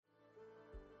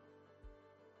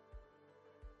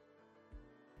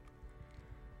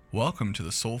Welcome to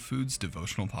the Soul Foods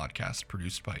devotional podcast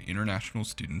produced by International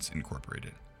Students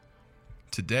Incorporated.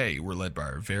 Today, we're led by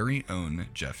our very own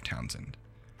Jeff Townsend.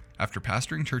 After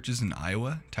pastoring churches in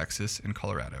Iowa, Texas, and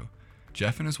Colorado,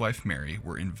 Jeff and his wife Mary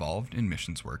were involved in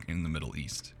missions work in the Middle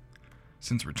East.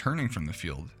 Since returning from the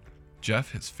field,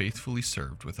 Jeff has faithfully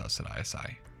served with us at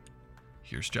ISI.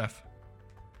 Here's Jeff.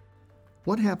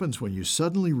 What happens when you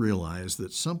suddenly realize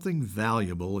that something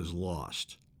valuable is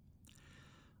lost?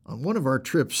 On one of our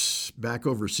trips back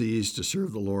overseas to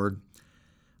serve the Lord,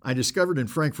 I discovered in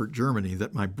Frankfurt, Germany,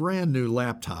 that my brand new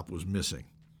laptop was missing.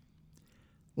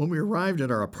 When we arrived at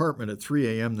our apartment at 3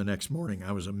 a.m. the next morning,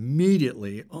 I was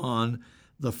immediately on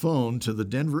the phone to the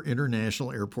Denver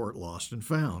International Airport Lost and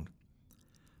Found.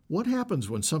 What happens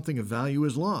when something of value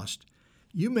is lost?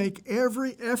 You make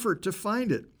every effort to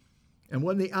find it. And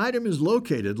when the item is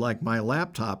located, like my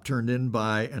laptop turned in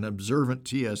by an observant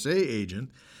TSA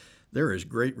agent, there is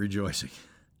great rejoicing.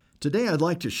 Today I'd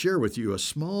like to share with you a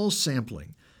small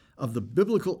sampling of the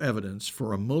biblical evidence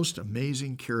for a most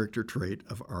amazing character trait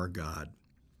of our God.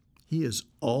 He is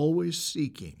always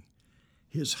seeking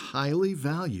his highly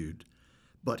valued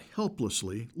but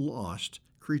helplessly lost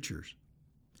creatures.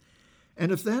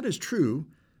 And if that is true,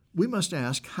 we must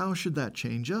ask, how should that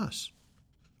change us?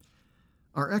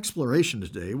 Our exploration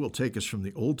today will take us from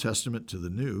the Old Testament to the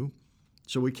New,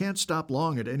 so we can't stop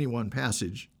long at any one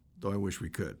passage, though I wish we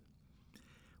could.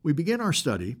 We begin our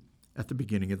study at the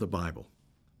beginning of the Bible.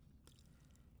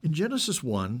 In Genesis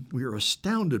 1, we are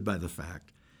astounded by the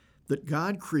fact that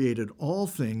God created all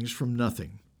things from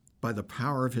nothing by the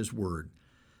power of His Word,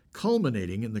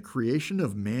 culminating in the creation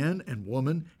of man and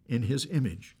woman in His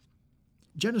image.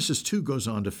 Genesis 2 goes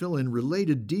on to fill in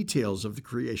related details of the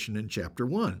creation in chapter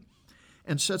 1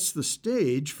 and sets the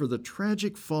stage for the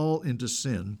tragic fall into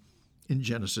sin in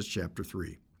Genesis chapter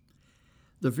 3.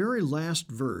 The very last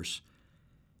verse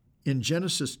in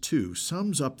Genesis 2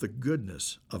 sums up the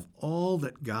goodness of all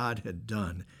that God had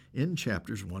done in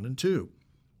chapters 1 and 2.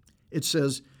 It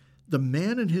says, "The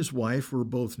man and his wife were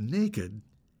both naked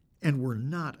and were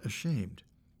not ashamed."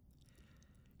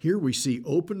 Here we see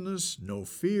openness, no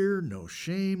fear, no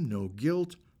shame, no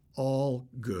guilt, all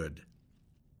good.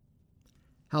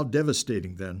 How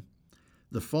devastating, then,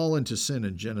 the fall into sin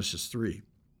in Genesis 3.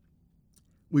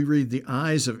 We read, "The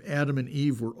eyes of Adam and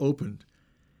Eve were opened,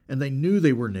 and they knew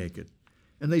they were naked,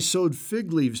 and they sewed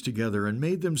fig leaves together and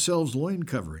made themselves loin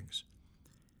coverings.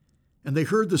 And they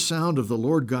heard the sound of the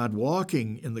Lord God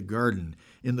walking in the garden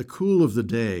in the cool of the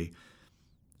day,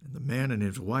 and the man and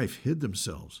his wife hid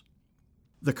themselves."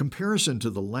 The comparison to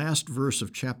the last verse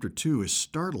of chapter 2 is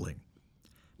startling.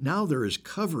 Now there is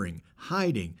covering,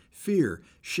 hiding, fear,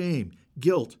 shame,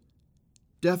 guilt.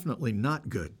 Definitely not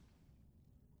good.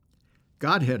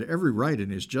 God had every right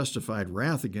in His justified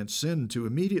wrath against sin to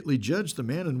immediately judge the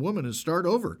man and woman and start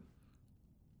over.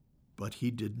 But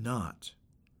He did not.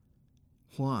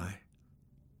 Why?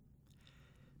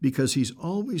 Because He's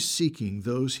always seeking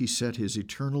those He set His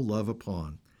eternal love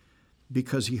upon,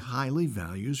 because He highly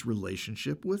values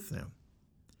relationship with them.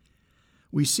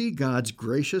 We see God's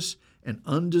gracious and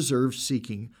undeserved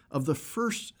seeking of the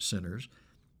first sinners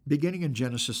beginning in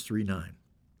Genesis 3:9.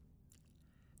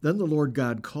 "Then the Lord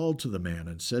God called to the man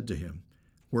and said to him,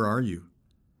 'Where are you?'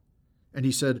 And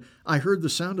he said, 'I heard the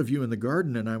sound of you in the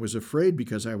garden, and I was afraid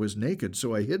because I was naked,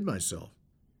 so I hid myself.'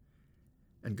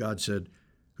 And God said,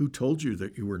 'Who told you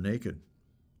that you were naked?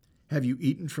 Have you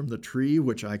eaten from the tree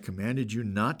which I commanded you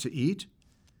not to eat?'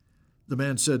 The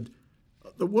man said,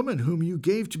 'The woman whom you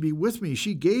gave to be with me,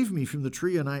 she gave me from the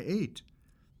tree, and I ate.'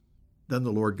 Then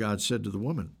the Lord God said to the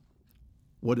woman,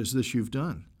 'What is this you've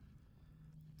done?'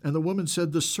 And the woman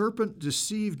said, 'The serpent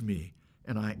deceived me,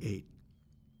 and I ate.'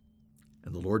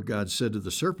 And the Lord God said to the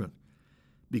serpent,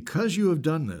 'Because you have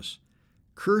done this,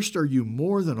 cursed are you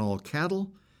more than all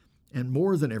cattle, and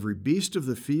more than every beast of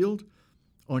the field.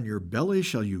 On your belly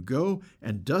shall you go,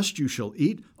 and dust you shall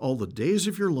eat all the days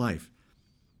of your life.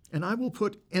 And I will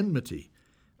put enmity,'"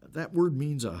 that word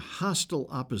means a hostile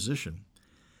opposition,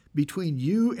 "'between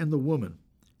you and the woman,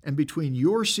 and between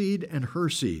your seed and her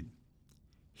seed.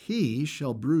 He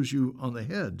shall bruise you on the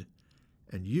head,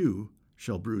 and you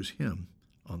shall bruise him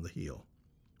on the heel."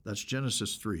 That's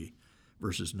Genesis 3,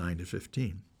 verses 9 to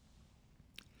 15.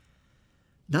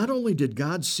 Not only did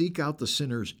God seek out the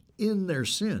sinners in their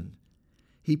sin,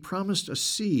 He promised a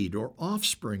seed or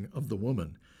offspring of the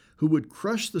woman who would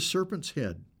crush the serpent's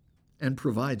head and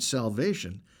provide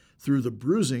salvation through the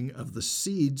bruising of the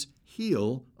seed's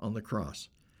heel on the cross.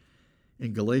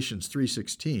 In Galatians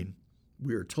 3:16,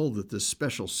 we are told that this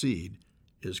special seed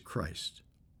is Christ.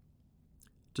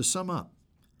 To sum up,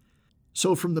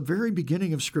 So from the very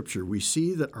beginning of Scripture, we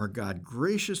see that our God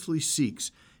graciously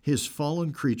seeks his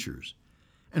fallen creatures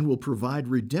and will provide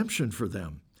redemption for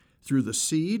them through the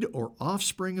seed or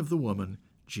offspring of the woman,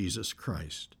 Jesus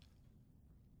Christ.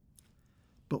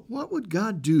 But what would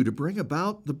God do to bring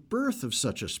about the birth of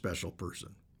such a special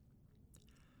person?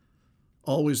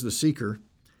 Always the seeker,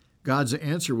 God's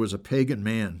answer was a pagan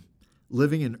man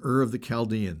living in Ur of the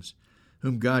Chaldeans,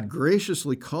 whom God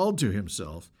graciously called to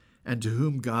himself and to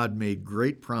whom God made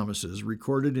great promises,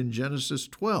 recorded in Genesis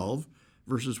 12,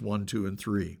 verses 1, 2, and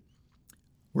 3,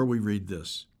 where we read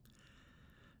this.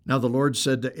 Now the Lord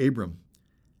said to Abram,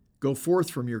 "Go forth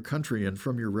from your country and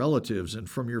from your relatives and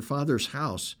from your father's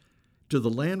house to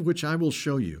the land which I will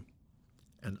show you,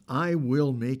 and I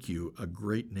will make you a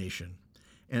great nation,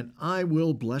 and I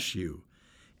will bless you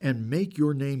and make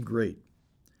your name great,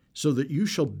 so that you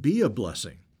shall be a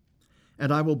blessing.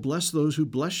 And I will bless those who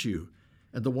bless you,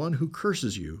 and the one who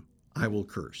curses you I will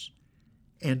curse.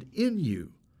 And in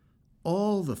you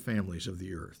all the families of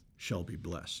the earth shall be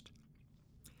blessed."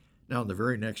 Now in the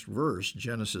very next verse,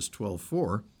 Genesis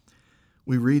 12:4,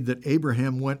 we read that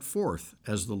Abraham went forth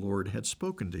as the Lord had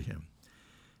spoken to him.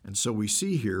 And so we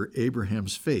see here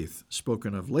Abraham's faith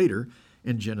spoken of later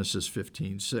in Genesis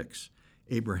 15:6.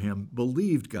 Abraham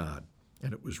believed God,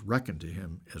 and it was reckoned to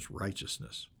him as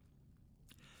righteousness.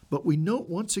 But we note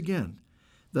once again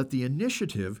that the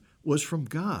initiative was from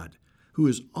God, who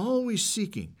is always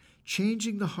seeking,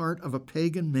 changing the heart of a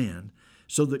pagan man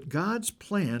so that God's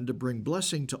plan to bring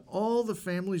blessing to all the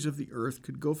families of the earth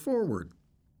could go forward.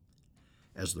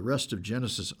 As the rest of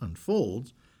Genesis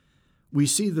unfolds, we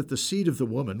see that the seed of the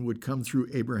woman would come through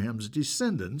Abraham's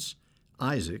descendants,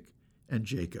 Isaac and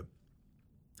Jacob.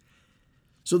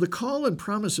 So the call and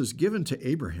promises given to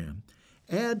Abraham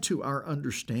add to our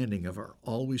understanding of our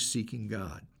always seeking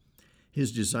God.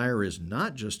 His desire is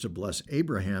not just to bless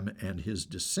Abraham and his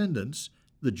descendants,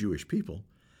 the Jewish people,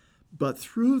 but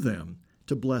through them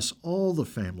to bless all the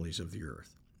families of the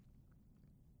earth.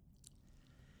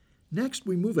 Next,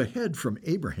 we move ahead from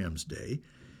Abraham's day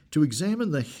to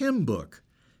examine the hymn book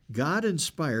God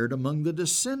inspired among the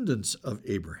descendants of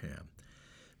Abraham.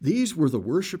 These were the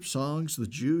worship songs the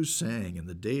Jews sang in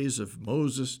the days of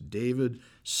Moses, David,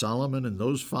 Solomon, and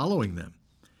those following them.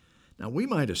 Now, we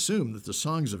might assume that the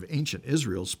songs of ancient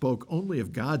Israel spoke only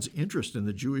of God's interest in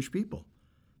the Jewish people,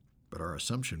 but our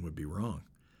assumption would be wrong.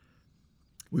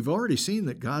 We've already seen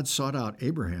that God sought out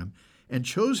Abraham and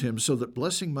chose him so that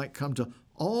blessing might come to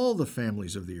all the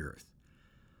families of the earth.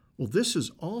 Well, this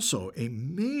is also a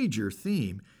major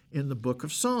theme in the book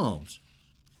of Psalms.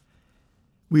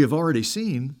 We have already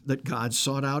seen that God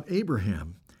sought out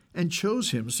Abraham and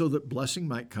chose him so that blessing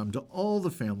might come to all the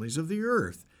families of the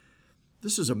earth.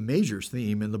 This is a major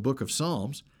theme in the book of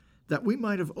Psalms that we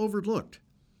might have overlooked.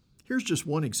 Here's just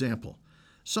one example.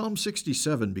 Psalm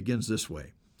 67 begins this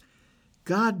way: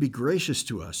 "God be gracious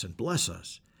to us and bless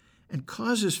us, and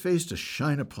cause his face to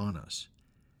shine upon us,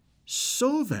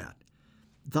 so that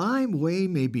thy way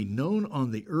may be known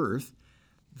on the earth,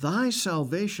 thy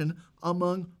salvation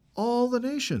among all the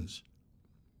nations."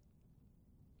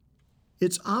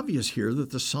 It's obvious here that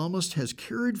the psalmist has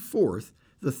carried forth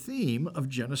the theme of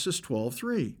Genesis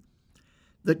 12:3,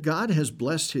 that God has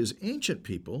blessed his ancient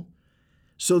people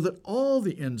so that all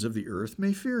the ends of the earth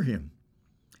may fear him.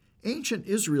 Ancient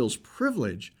Israel's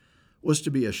privilege was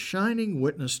to be a shining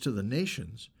witness to the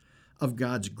nations of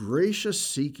God's gracious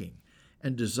seeking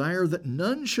and desire that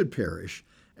none should perish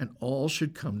and all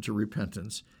should come to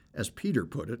repentance, as Peter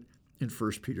put it in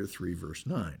 1 Peter 3, verse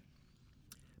 9.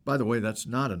 By the way, that's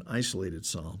not an isolated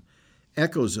psalm.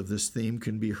 Echoes of this theme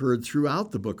can be heard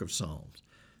throughout the book of Psalms.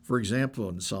 For example,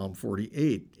 in Psalm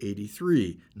 48,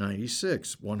 83,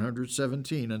 96,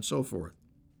 117, and so forth.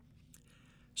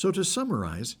 So to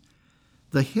summarize,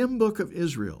 the hymn book of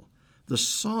Israel, the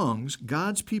songs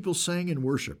God's people sang in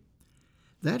worship,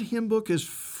 that hymn book is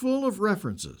full of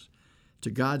references to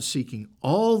God seeking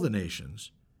all the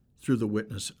nations through the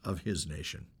witness of his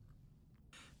nation.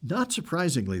 Not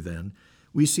surprisingly, then,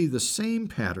 we see the same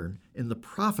pattern in the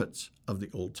prophets of the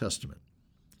Old Testament.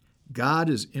 God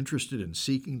is interested in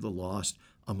seeking the lost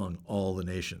among all the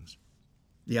nations.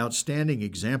 The outstanding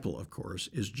example, of course,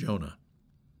 is Jonah.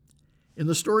 In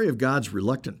the story of God's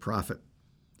reluctant prophet,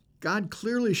 God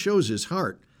clearly shows his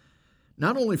heart,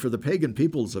 not only for the pagan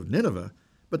peoples of Nineveh,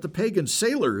 but the pagan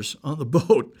sailors on the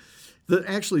boat that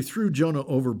actually threw Jonah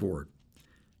overboard.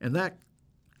 And that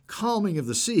calming of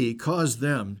the sea caused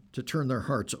them to turn their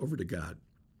hearts over to God.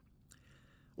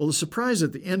 Well, the surprise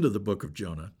at the end of the book of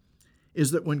Jonah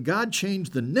is that when God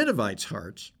changed the Ninevites'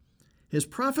 hearts, his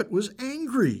prophet was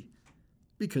angry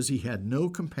because he had no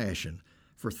compassion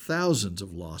for thousands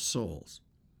of lost souls.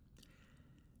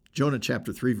 Jonah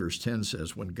chapter 3 verse 10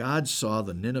 says, "When God saw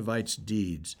the Ninevites'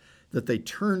 deeds, that they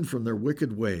turned from their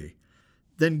wicked way,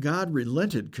 then God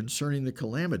relented concerning the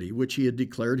calamity which he had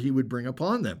declared he would bring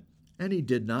upon them, and he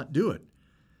did not do it."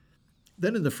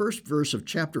 Then in the first verse of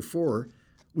chapter 4,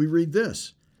 we read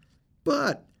this,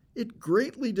 "But it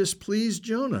greatly displeased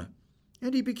Jonah,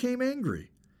 and he became angry.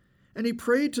 And he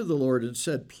prayed to the Lord and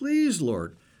said, 'Please,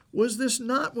 Lord, was this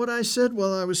not what I said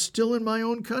while I was still in my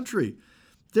own country?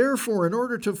 Therefore, in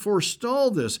order to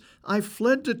forestall this, I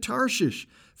fled to Tarshish,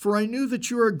 for I knew that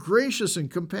you are a gracious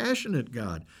and compassionate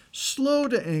God, slow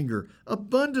to anger,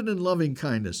 abundant in loving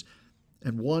kindness,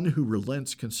 and one who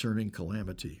relents concerning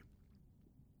calamity.'"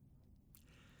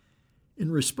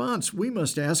 In response, we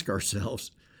must ask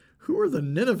ourselves, who are the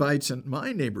Ninevites in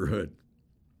my neighborhood?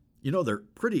 You know, they're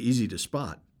pretty easy to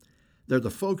spot. They're the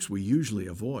folks we usually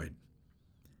avoid.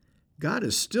 God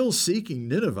is still seeking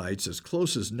Ninevites as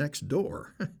close as next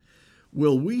door.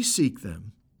 Will we seek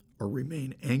them or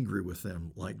remain angry with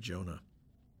them like Jonah?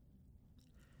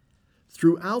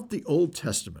 Throughout the Old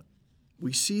Testament,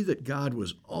 we see that God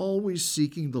was always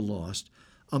seeking the lost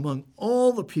among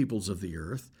all the peoples of the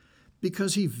earth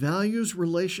because he values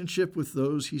relationship with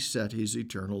those he set his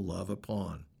eternal love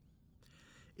upon.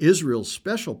 Israel's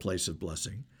special place of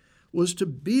blessing was to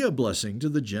be a blessing to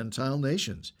the Gentile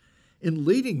nations, in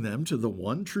leading them to the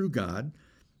one true God,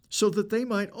 so that they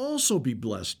might also be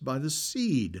blessed by the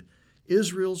seed,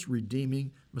 Israel's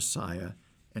redeeming Messiah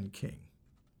and King.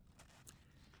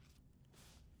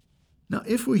 Now,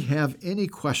 if we have any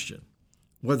question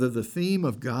whether the theme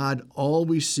of God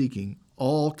always seeking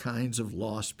all kinds of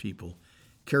lost people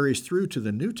carries through to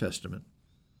the New Testament,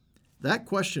 that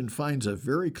question finds a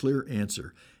very clear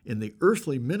answer in the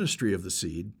earthly ministry of the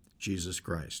seed, Jesus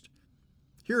Christ.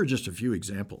 Here are just a few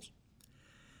examples.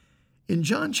 In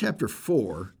John chapter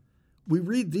 4, we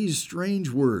read these strange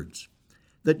words,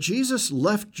 that Jesus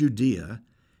left Judea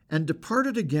and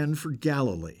departed again for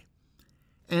Galilee,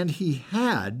 and he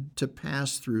had to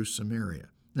pass through Samaria.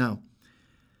 Now,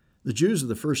 the Jews of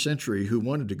the first century who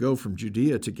wanted to go from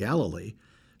Judea to Galilee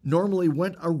normally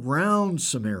went around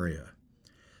Samaria.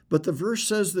 But the verse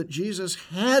says that Jesus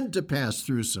had to pass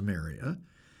through Samaria,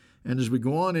 and as we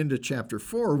go on into chapter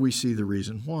 4, we see the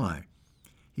reason why.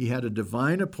 He had a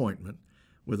divine appointment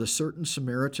with a certain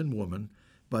Samaritan woman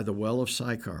by the well of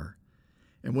Sychar.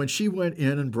 And when she went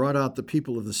in and brought out the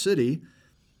people of the city,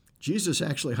 Jesus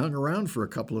actually hung around for a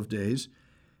couple of days,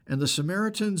 and the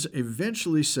Samaritans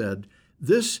eventually said,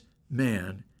 "This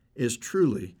man is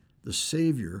truly the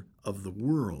Savior of the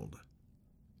world."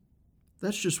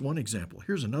 That's just one example.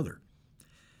 Here's another.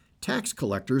 Tax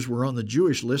collectors were on the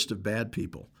Jewish list of bad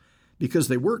people because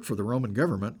they worked for the Roman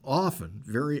government, often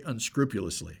very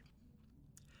unscrupulously.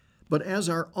 But as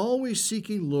our always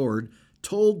seeking Lord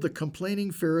told the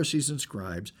complaining Pharisees and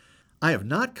scribes, "I have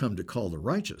not come to call the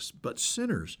righteous, but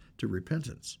sinners to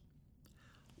repentance."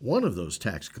 One of those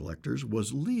tax collectors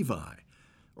was Levi,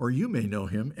 or you may know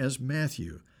him as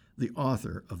Matthew, the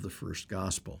author of the first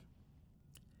gospel.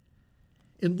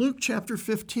 In Luke chapter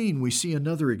 15, we see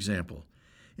another example.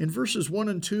 In verses 1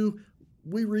 and 2,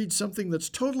 we read something that's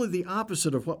totally the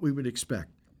opposite of what we would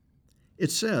expect. It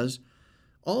says,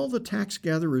 all the tax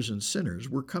gatherers and sinners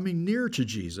were coming near to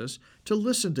Jesus to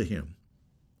listen to him.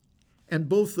 And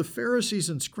both the Pharisees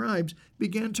and scribes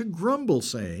began to grumble,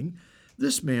 saying,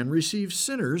 "This man receives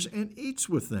sinners and eats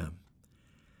with them."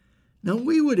 Now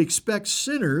we would expect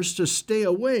sinners to stay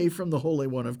away from the Holy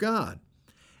One of God,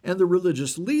 and the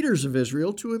religious leaders of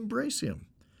Israel to embrace him.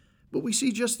 But we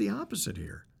see just the opposite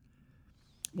here.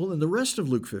 Well, in the rest of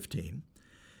Luke 15,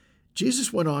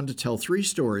 Jesus went on to tell 3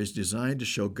 stories designed to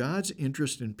show God's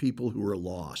interest in people who are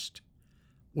lost,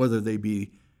 whether they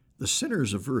be the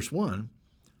sinners of verse 1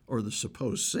 or the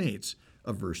supposed saints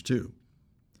of verse 2.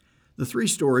 The 3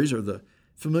 stories are the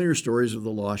familiar stories of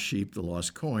the lost sheep, the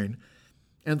lost coin,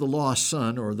 and the lost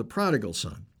son or the prodigal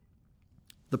son.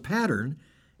 The pattern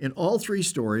in all 3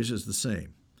 stories is the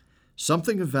same.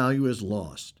 Something of value is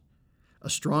lost. A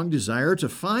strong desire to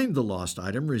find the lost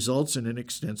item results in an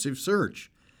extensive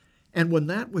search. And when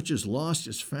that which is lost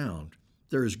is found,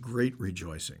 there is great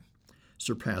rejoicing,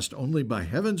 surpassed only by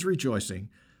heaven's rejoicing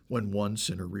when one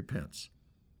sinner repents.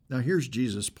 Now here's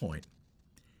Jesus' point.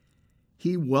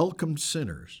 He welcomed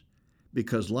sinners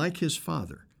because, like his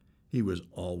Father, he was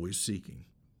always seeking.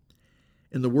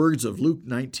 In the words of Luke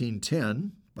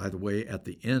 19:10, by the way, at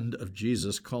the end of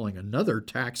Jesus calling another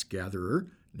tax gatherer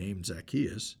named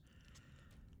Zacchaeus,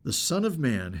 the Son of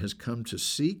Man has come to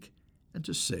seek and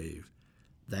to save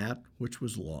that which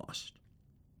was lost.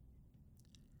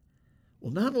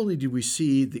 Well, not only do we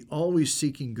see the always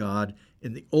seeking God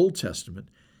in the Old Testament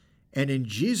and in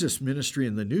Jesus' ministry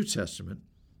in the New Testament,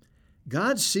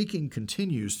 God's seeking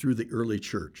continues through the early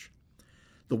church.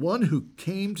 The one who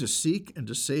came to seek and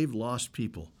to save lost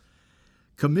people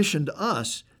commissioned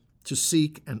us to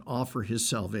seek and offer his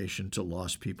salvation to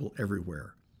lost people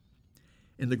everywhere.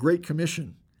 In the Great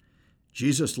Commission,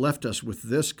 Jesus left us with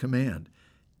this command: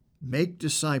 make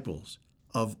disciples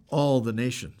of all the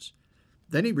nations.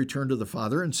 Then he returned to the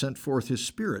Father and sent forth his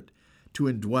Spirit to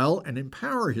indwell and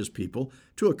empower his people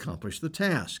to accomplish the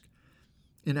task.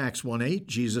 In Acts 1:8,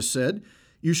 Jesus said,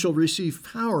 "You shall receive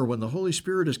power when the Holy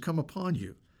Spirit has come upon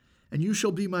you, and you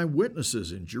shall be my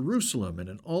witnesses in Jerusalem and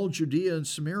in all Judea and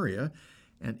Samaria,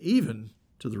 and even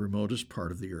to the remotest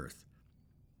part of the earth."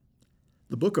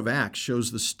 The book of Acts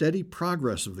shows the steady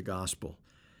progress of the gospel,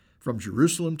 from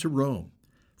Jerusalem to Rome,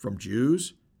 from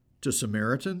Jews to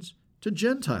Samaritans to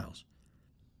Gentiles.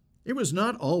 It was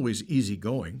not always easy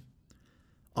going.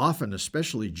 Often,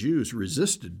 especially Jews,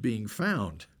 resisted being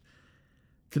found.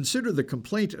 Consider the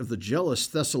complaint of the jealous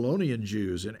Thessalonian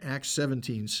Jews in Acts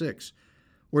 17:6,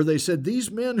 where they said, "These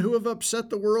men who have upset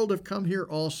the world have come here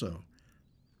also."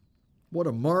 What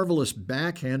a marvelous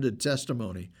backhanded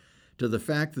testimony to the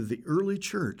fact that the early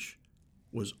church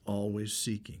was always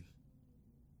seeking.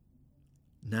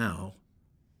 Now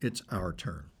it's our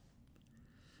turn.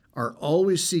 Our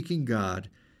always seeking God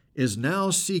is now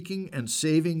seeking and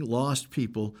saving lost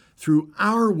people through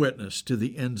our witness to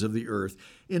the ends of the earth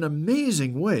in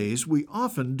amazing ways we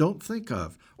often don't think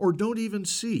of or don't even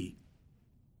see.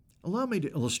 Allow me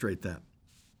to illustrate that.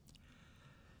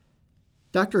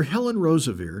 Dr. Helen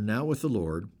Roseveare, now with the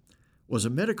Lord, was a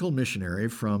medical missionary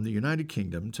from the United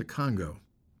Kingdom to Congo.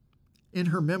 In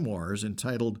her memoirs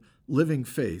entitled Living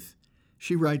Faith,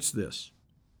 she writes this: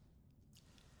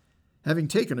 "Having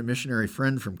taken a missionary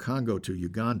friend from Congo to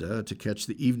Uganda to catch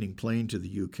the evening plane to the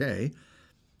UK,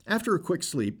 after a quick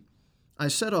sleep, I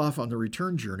set off on the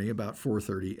return journey about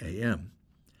 4:30 a.m.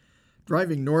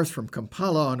 Driving north from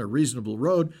Kampala on a reasonable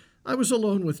road, I was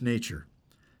alone with nature.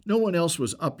 No one else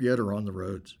was up yet or on the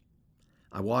roads.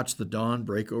 I watched the dawn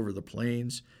break over the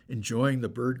plains, enjoying the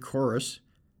bird chorus,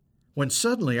 when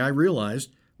suddenly I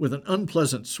realized, with an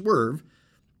unpleasant swerve,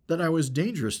 that I was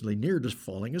dangerously near to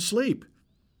falling asleep.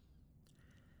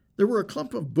 There were a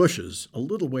clump of bushes a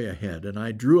little way ahead, and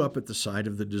I drew up at the side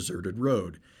of the deserted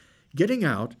road. Getting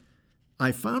out,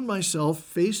 I found myself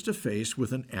face to face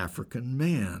with an African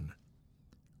man.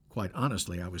 Quite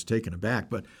honestly, I was taken aback,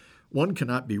 but one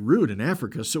cannot be rude in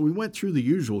Africa, so we went through the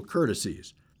usual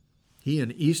courtesies. He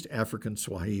in East African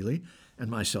Swahili,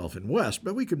 and myself in West,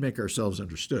 but we could make ourselves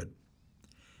understood.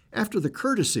 After the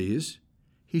courtesies,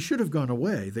 he should have gone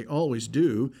away. They always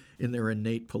do in their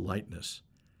innate politeness.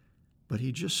 But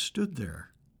he just stood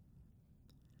there.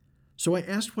 So I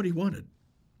asked what he wanted.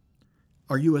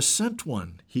 "Are you a sent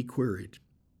one?" he queried.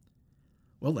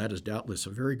 Well, that is doubtless a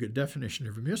very good definition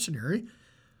of a missionary.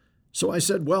 So I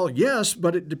said, "Well, yes,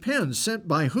 but it depends. Sent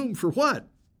by whom for what?"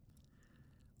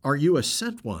 "Are you a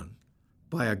sent one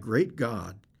by a great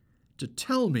God to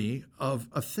tell me of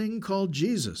a thing called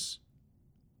Jesus?"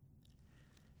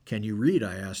 "Can you read?"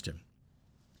 I asked him.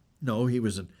 No, he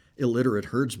was an illiterate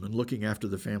herdsman looking after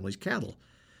the family's cattle,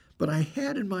 but I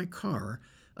had in my car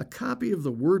a copy of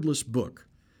the wordless book,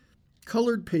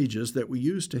 colored pages that we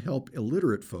use to help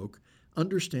illiterate folk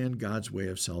understand God's way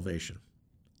of salvation.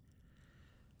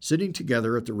 Sitting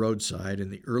together at the roadside in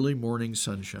the early morning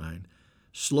sunshine,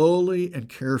 slowly and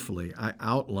carefully I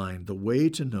outlined the way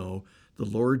to know the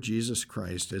Lord Jesus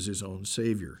Christ as his own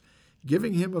Savior,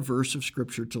 giving him a verse of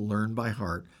Scripture to learn by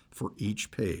heart for each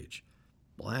page: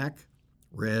 black,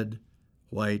 red,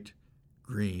 white,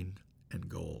 green, and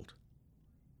gold.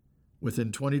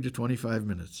 Within 20 to 25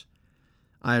 minutes,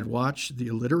 I had watched the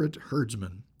illiterate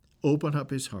herdsman open up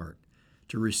his heart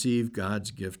to receive God's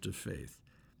gift of faith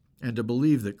and to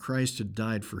believe that Christ had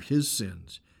died for his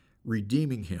sins,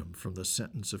 redeeming him from the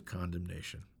sentence of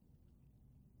condemnation.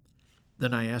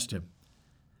 Then I asked him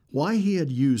why he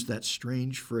had used that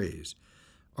strange phrase,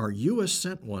 "Are you a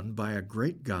sent one by a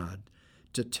great God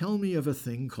to tell me of a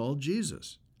thing called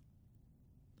Jesus?"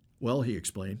 "Well," he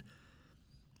explained,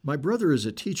 "my brother is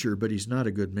a teacher, but he's not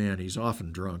a good man. He's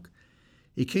often drunk.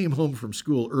 He came home from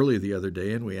school early the other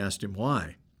day, and we asked him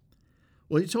why.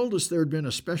 Well, he told us there had been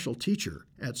a special teacher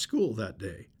at school that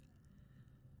day."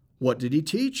 "What did he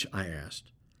teach?" I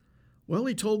asked. "Well,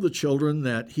 he told the children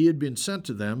that he had been sent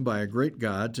to them by a great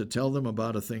God to tell them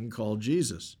about a thing called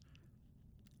Jesus."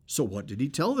 "So what did he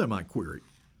tell them?" I queried.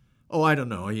 "Oh, I don't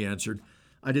know," he answered.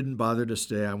 "I didn't bother to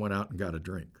stay. I went out and got a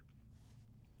drink."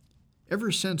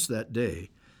 Ever since that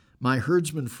day, my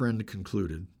herdsman friend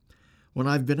concluded, When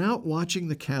I've been out watching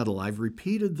the cattle, I've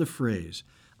repeated the phrase,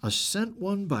 "A sent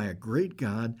one by a great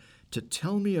God to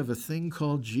tell me of a thing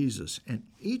called Jesus." And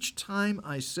each time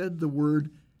I said the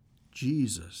word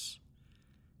Jesus,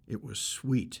 it was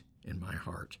sweet in my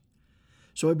heart.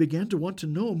 So I began to want to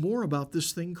know more about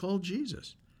this thing called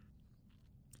Jesus.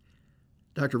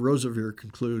 Dr. Roseveare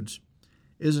concludes,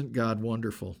 "Isn't God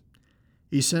wonderful?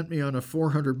 He sent me on a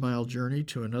 400-mile journey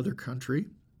to another country,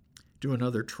 to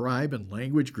another tribe and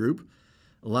language group,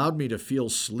 allowed me to feel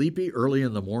sleepy early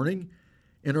in the morning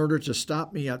in order to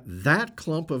stop me at that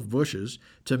clump of bushes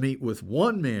to meet with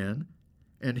one man,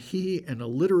 and he an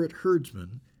illiterate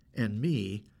herdsman, and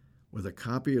me with a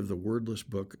copy of the wordless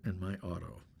book in my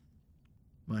auto."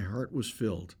 My heart was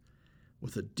filled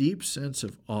with a deep sense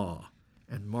of awe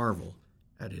and marvel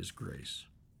at his grace.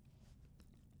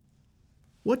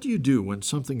 What do you do when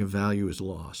something of value is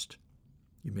lost?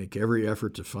 You make every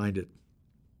effort to find it.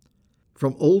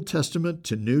 From Old Testament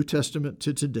to New Testament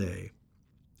to today,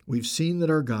 we've seen that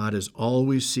our God is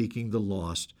always seeking the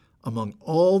lost among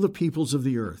all the peoples of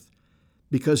the earth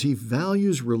because he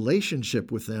values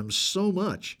relationship with them so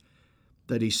much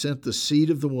that he sent the seed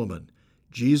of the woman,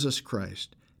 Jesus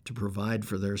Christ, to provide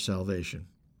for their salvation.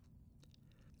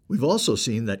 We've also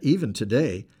seen that even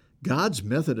today, God's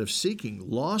method of seeking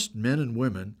lost men and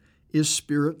women is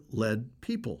Spirit-led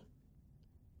people.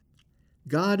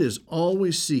 God is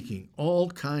always seeking all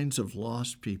kinds of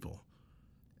lost people,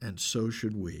 and so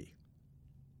should we.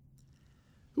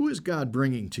 Who is God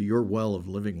bringing to your well of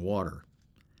living water?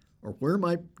 Or where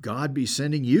might God be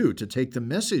sending you to take the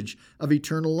message of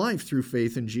eternal life through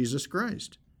faith in Jesus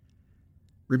Christ?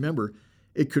 Remember,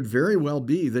 it could very well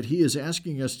be that he is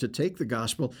asking us to take the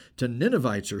gospel to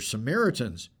Ninevites or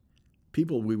Samaritans,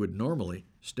 people we would normally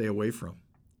stay away from.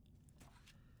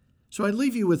 So I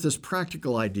leave you with this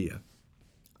practical idea.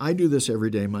 I do this every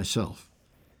day myself.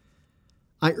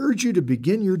 I urge you to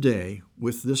begin your day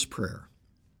with this prayer.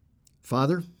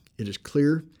 Father, it is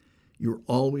clear you're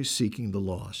always seeking the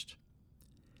lost.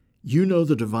 You know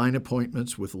the divine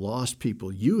appointments with lost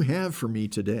people you have for me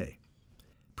today.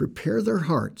 Prepare their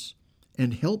hearts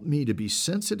and help me to be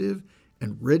sensitive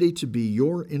and ready to be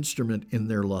your instrument in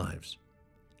their lives.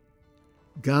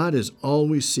 God is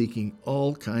always seeking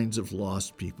all kinds of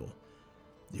lost people.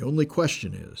 The only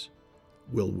question is,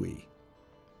 will we?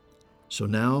 So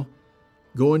now,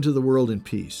 go into the world in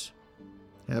peace.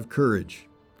 Have courage.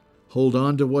 Hold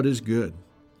on to what is good.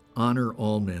 Honor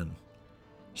all men.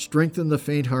 Strengthen the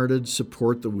faint-hearted,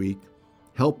 support the weak,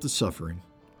 help the suffering,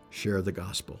 share the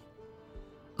gospel.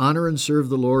 Honor and serve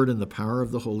the Lord in the power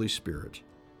of the Holy Spirit.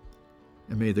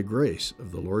 And may the grace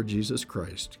of the Lord Jesus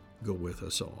Christ go with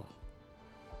us all.